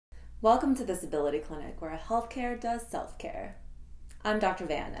Welcome to this ability clinic where healthcare does self-care. I'm Dr.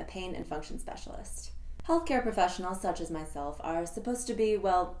 Van, a pain and function specialist. Healthcare professionals such as myself are supposed to be,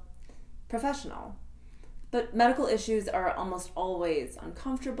 well, professional. But medical issues are almost always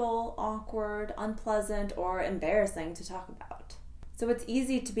uncomfortable, awkward, unpleasant, or embarrassing to talk about. So it's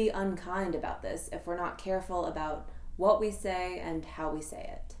easy to be unkind about this if we're not careful about what we say and how we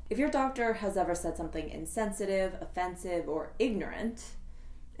say it. If your doctor has ever said something insensitive, offensive, or ignorant,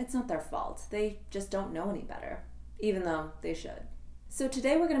 it's not their fault. They just don't know any better, even though they should. So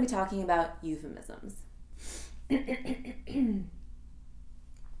today we're going to be talking about euphemisms.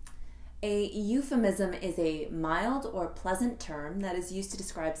 A euphemism is a mild or pleasant term that is used to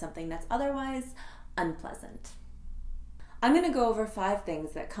describe something that's otherwise unpleasant. I'm going to go over 5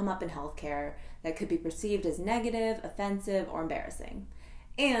 things that come up in healthcare that could be perceived as negative, offensive, or embarrassing,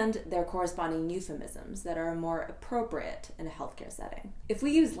 and their corresponding euphemisms that are more appropriate in a healthcare setting. If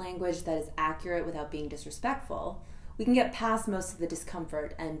we use language that is accurate without being disrespectful, we can get past most of the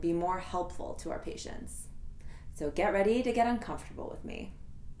discomfort and be more helpful to our patients. So get ready to get uncomfortable with me.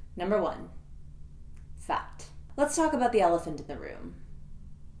 Number 1, fat. Let's talk about the elephant in the room.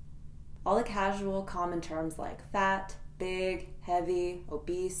 All the casual, common terms like fat, big, heavy,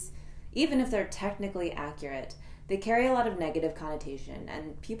 obese, even if they're technically accurate, they carry a lot of negative connotation,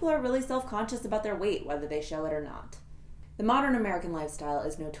 and people are really self-conscious about their weight, whether they show it or not. The modern American lifestyle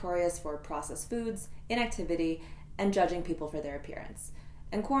is notorious for processed foods, inactivity, and judging people for their appearance,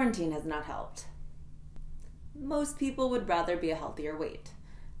 and quarantine has not helped. Most people would rather be a healthier weight,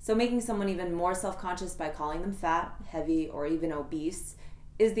 so making someone even more self-conscious by calling them fat, heavy, or even obese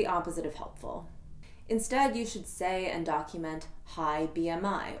is the opposite of helpful. Instead, you should say and document high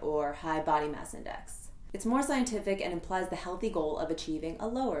BMI or high body mass index. It's more scientific and implies the healthy goal of achieving a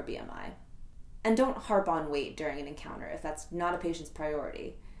lower BMI. And don't harp on weight during an encounter if that's not a patient's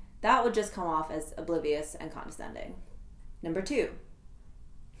priority. That would just come off as oblivious and condescending. Number 2,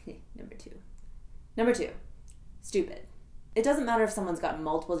 stupid. It doesn't matter if someone's got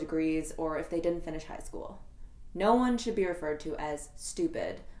multiple degrees or if they didn't finish high school. No one should be referred to as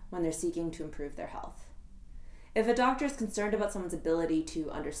stupid when they're seeking to improve their health. If a doctor is concerned about someone's ability to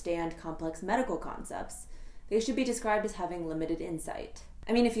understand complex medical concepts, they should be described as having limited insight.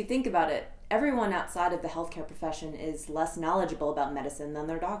 I mean, if you think about it, everyone outside of the healthcare profession is less knowledgeable about medicine than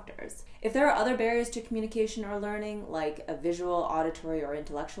their doctors. If there are other barriers to communication or learning, like a visual, auditory, or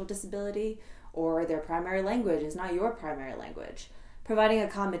intellectual disability, or their primary language is not your primary language, providing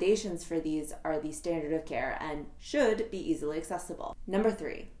accommodations for these are the standard of care and should be easily accessible. Number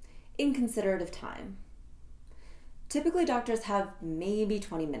 3, inconsiderate of time. Typically, doctors have maybe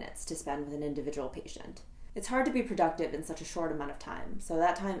 20 minutes to spend with an individual patient. It's hard to be productive in such a short amount of time, so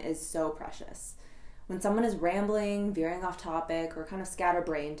that time is so precious. When someone is rambling, veering off topic, or kind of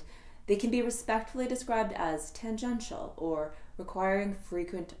scatterbrained, they can be respectfully described as tangential or requiring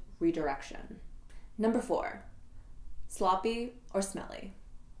frequent redirection. Number 4, sloppy or smelly.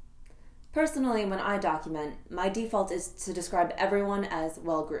 Personally, when I document, my default is to describe everyone as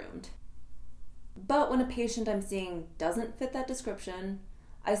well-groomed. But when a patient I'm seeing doesn't fit that description,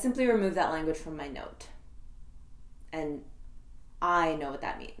 I simply remove that language from my note. And I know what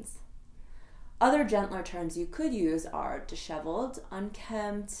that means. Other gentler terms you could use are disheveled,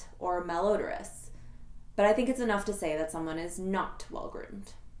 unkempt, or malodorous. But I think it's enough to say that someone is not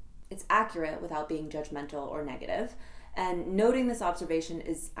well-groomed. It's accurate without being judgmental or negative, and noting this observation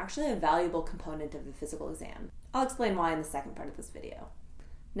is actually a valuable component of the physical exam. I'll explain why in the second part of this video.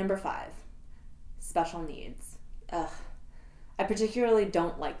 Number 5. Special needs. I particularly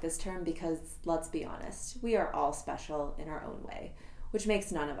don't like this term because, let's be honest, we are all special in our own way, which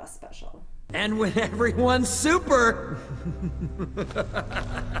makes none of us special. And when everyone's super,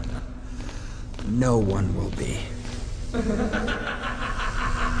 no one will be.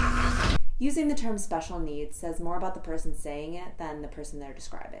 Using the term special needs says more about the person saying it than the person they're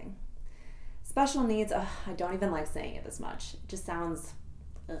describing. Special needs, I don't even like saying it this much. It just sounds,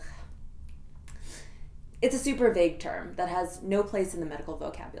 It's a super vague term that has no place in the medical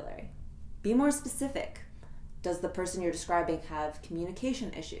vocabulary. Be more specific. Does the person you're describing have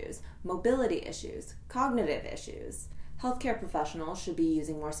communication issues, mobility issues, cognitive issues? Healthcare professionals should be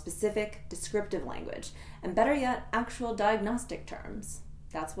using more specific, descriptive language, and better yet, actual diagnostic terms.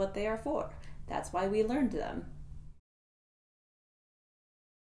 That's what they are for. That's why we learned them.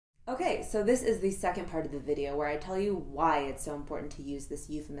 Okay, so this is the second part of the video where I tell you why it's so important to use this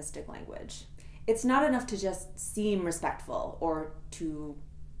euphemistic language. It's not enough to just seem respectful or to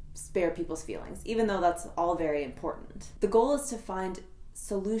spare people's feelings, even though that's all very important. The goal is to find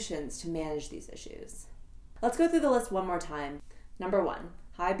solutions to manage these issues. Let's go through the list one more time. Number 1,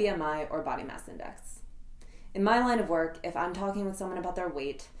 high BMI, or body mass index. In my line of work, if I'm talking with someone about their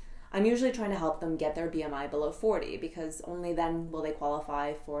weight, I'm usually trying to help them get their BMI below 40 because only then will they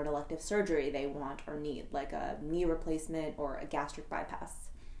qualify for an elective surgery they want or need, like a knee replacement or a gastric bypass.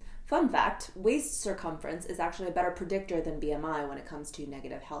 Fun fact, waist circumference is actually a better predictor than BMI when it comes to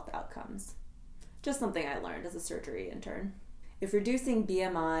negative health outcomes. Just something I learned as a surgery intern. If reducing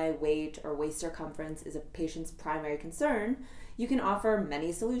BMI, weight, or waist circumference is a patient's primary concern, you can offer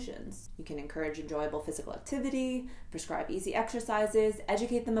many solutions. You can encourage enjoyable physical activity, prescribe easy exercises,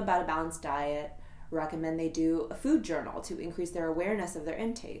 educate them about a balanced diet, recommend they do a food journal to increase their awareness of their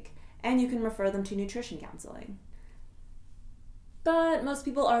intake, and you can refer them to nutrition counseling. But most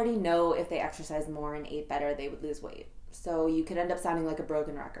people already know if they exercised more and ate better, they would lose weight. So you could end up sounding like a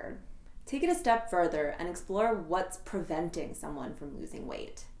broken record. Take it a step further and explore what's preventing someone from losing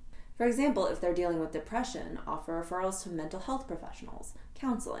weight. For example, if they're dealing with depression, offer referrals to mental health professionals,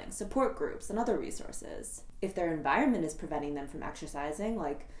 counseling, support groups, and other resources. If their environment is preventing them from exercising,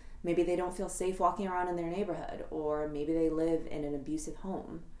 like maybe they don't feel safe walking around in their neighborhood, or maybe they live in an abusive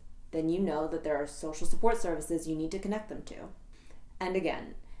home, then you know that there are social support services you need to connect them to. And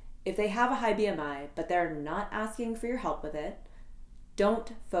again, if they have a high BMI, but they're not asking for your help with it,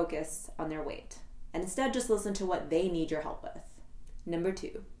 don't focus on their weight, and instead just listen to what they need your help with. Number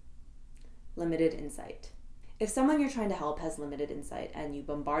 2, limited insight. If someone you're trying to help has limited insight and you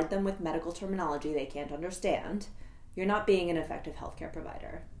bombard them with medical terminology they can't understand, you're not being an effective healthcare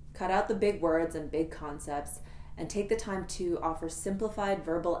provider. Cut out the big words and big concepts and take the time to offer simplified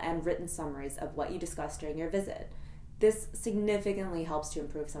verbal and written summaries of what you discussed during your visit. This significantly helps to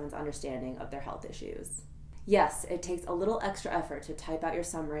improve someone's understanding of their health issues. Yes, it takes a little extra effort to type out your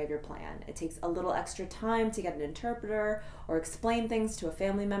summary of your plan. It takes a little extra time to get an interpreter or explain things to a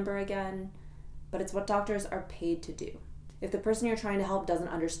family member again, but it's what doctors are paid to do. If the person you're trying to help doesn't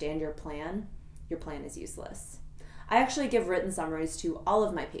understand your plan is useless. I actually give written summaries to all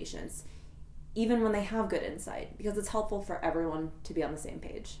of my patients, even when they have good insight, because it's helpful for everyone to be on the same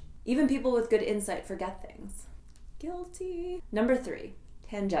page. Even people with good insight forget things. Guilty. Number 3,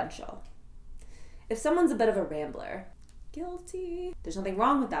 tangential. If someone's a bit of a rambler, guilty. There's nothing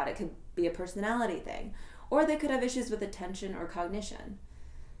wrong with that. It could be a personality thing, or they could have issues with attention or cognition.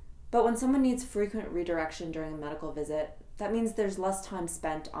 But when someone needs frequent redirection during a medical visit, that means there's less time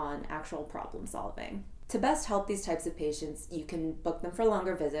spent on actual problem solving. To best help these types of patients, you can book them for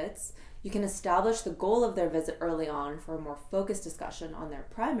longer visits, you can establish the goal of their visit early on for a more focused discussion on their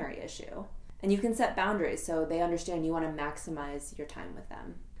primary issue, and you can set boundaries so they understand you want to maximize your time with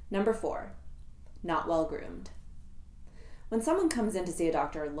them. Number 4, not well groomed. When someone comes in to see a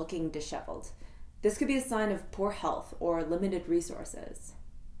doctor looking disheveled, this could be a sign of poor health or limited resources.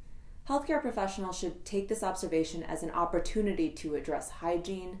 Healthcare professionals should take this observation as an opportunity to address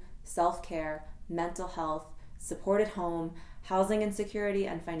hygiene, self-care, mental health, support at home, housing insecurity,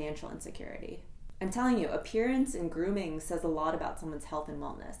 and financial insecurity. I'm telling you, appearance and grooming says a lot about someone's health and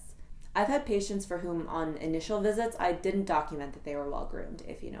wellness. I've had patients for whom on initial visits I didn't document that they were well groomed,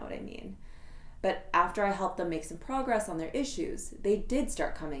 if you know what I mean. But after I helped them make some progress on their issues, they did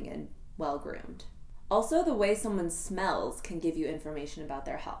start coming in well groomed. Also, the way someone smells can give you information about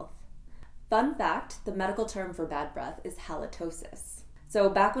their health. Fun fact, the medical term for bad breath is halitosis. So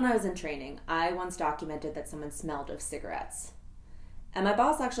back when I was in training, I once documented that someone smelled of cigarettes. And my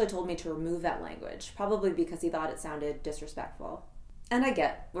boss actually told me to remove that language, probably because he thought it sounded disrespectful. And I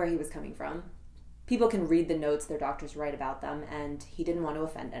get where he was coming from. People can read the notes their doctors write about them, and he didn't want to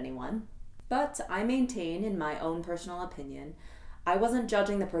offend anyone. But I maintain, in my own personal opinion, I wasn't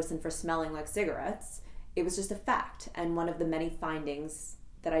judging the person for smelling like cigarettes. It was just a fact, and one of the many findings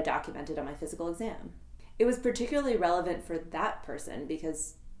that I documented on my physical exam. It was particularly relevant for that person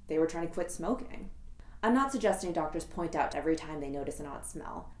because they were trying to quit smoking. I'm not suggesting doctors point out every time they notice an odd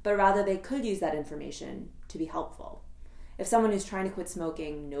smell, but rather they could use that information to be helpful. If someone who's trying to quit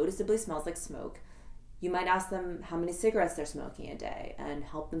smoking noticeably smells like smoke, you might ask them how many cigarettes they're smoking a day and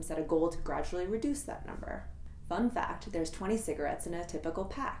help them set a goal to gradually reduce that number. Fun fact, there's 20 cigarettes in a typical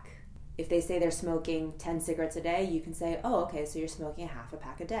pack. If they say they're smoking 10 cigarettes a day, you can say, oh, okay, so you're smoking half a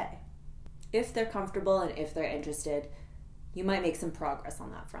pack a day. If they're comfortable and if they're interested, you might make some progress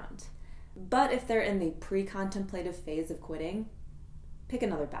on that front. But if they're in the pre-contemplative phase of quitting, pick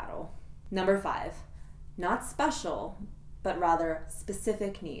another battle. Number 5, not special, but rather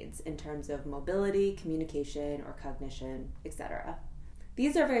specific needs in terms of mobility, communication, or cognition, etc.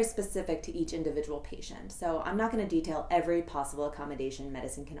 These are very specific to each individual patient, so I'm not going to detail every possible accommodation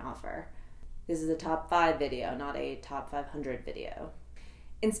medicine can offer. This is a top 5 video, not a top 500 video.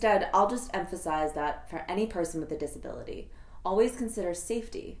 Instead, I'll just emphasize that for any person with a disability, Always consider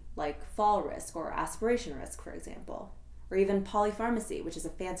safety, like fall risk or aspiration risk, for example. Or even polypharmacy, which is a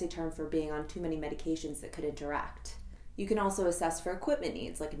fancy term for being on too many medications that could interact. You can also assess for equipment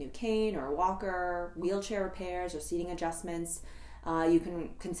needs, like a new cane or a walker, wheelchair repairs or seating adjustments. You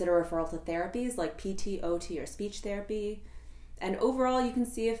can consider referral to therapies like PT, OT, or speech therapy. And overall, you can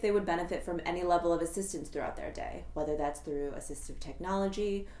see if they would benefit from any level of assistance throughout their day, whether that's through assistive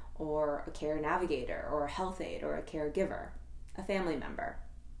technology or a care navigator or a health aide or a caregiver, a family member.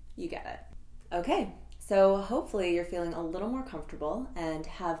 You get it. Okay, so hopefully you're feeling a little more comfortable and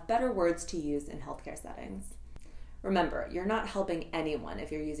have better words to use in healthcare settings. Remember, you're not helping anyone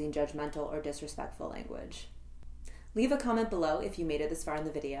if you're using judgmental or disrespectful language. Leave a comment below if you made it this far in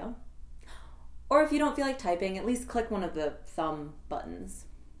the video. Or if you don't feel like typing, at least click one of the thumb buttons.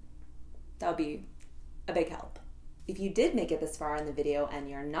 That would be a big help. If you did make it this far in the video and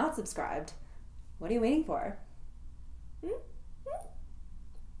you're not subscribed, what are you waiting for?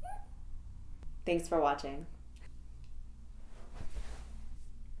 Thanks for watching.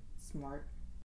 Smart.